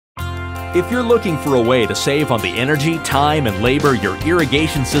If you're looking for a way to save on the energy, time, and labor your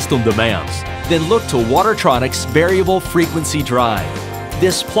irrigation system demands, then look to Watertronics Variable Frequency Drive.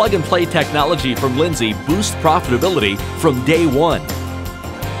 This plug-and-play technology from Lindsay boosts profitability from day one.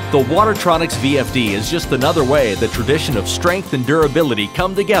 The Watertronics VFD is just another way the tradition of strength and durability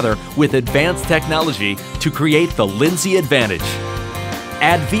come together with advanced technology to create the Lindsay Advantage.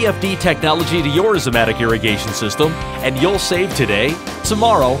 Add VFD technology to your Zimmatic irrigation system and you'll save today,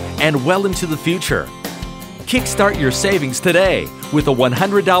 tomorrow, and well into the future. Kickstart your savings today with a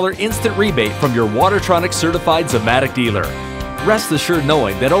 $100 instant rebate from your Watertronics-certified Zimmatic dealer. Rest assured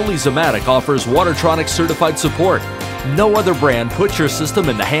knowing that only Zimmatic offers Watertronics-certified support. No other brand puts your system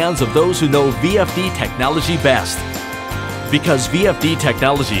in the hands of those who know VFD technology best. Because VFD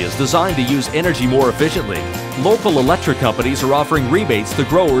technology is designed to use energy more efficiently, local electric companies are offering rebates to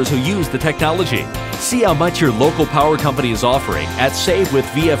growers who use the technology. See how much your local power company is offering at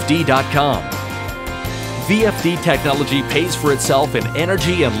savewithvfd.com. VFD technology pays for itself in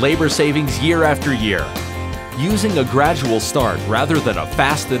energy and labor savings year after year. Using a gradual start rather than a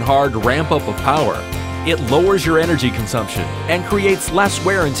fast and hard ramp-up of power, it lowers your energy consumption and creates less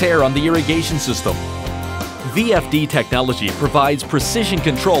wear and tear on the irrigation system. VFD technology provides precision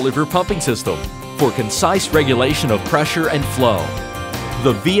control of your pumping system for concise regulation of pressure and flow.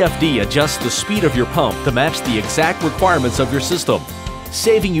 The VFD adjusts the speed of your pump to match the exact requirements of your system,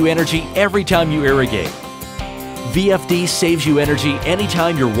 saving you energy every time you irrigate. VFD saves you energy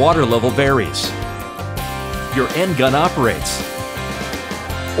anytime your water level varies, your end gun operates,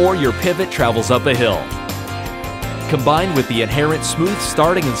 or your pivot travels up a hill. Combined with the inherent smooth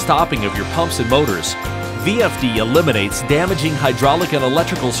starting and stopping of your pumps and motors, VFD eliminates damaging hydraulic and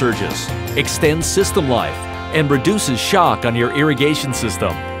electrical surges, extends system life, and reduces shock on your irrigation system.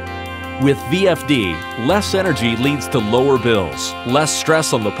 With VFD, less energy leads to lower bills. Less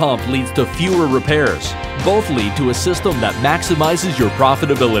stress on the pump leads to fewer repairs. Both lead to a system that maximizes your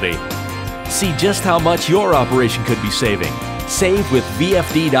profitability. See just how much your operation could be saving.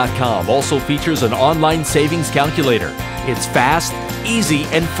 SaveWithVFD.com also features an online savings calculator. It's fast, easy,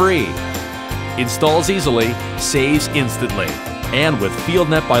 and free. Installs easily, saves instantly. And with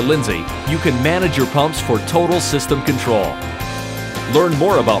FieldNet by Lindsay, you can manage your pumps for total system control. Learn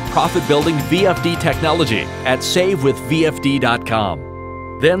more about profit-building VFD technology at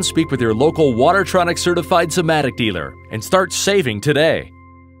SaveWithVFD.com. Then speak with your local Watertronics-certified Zimmatic dealer and start saving today.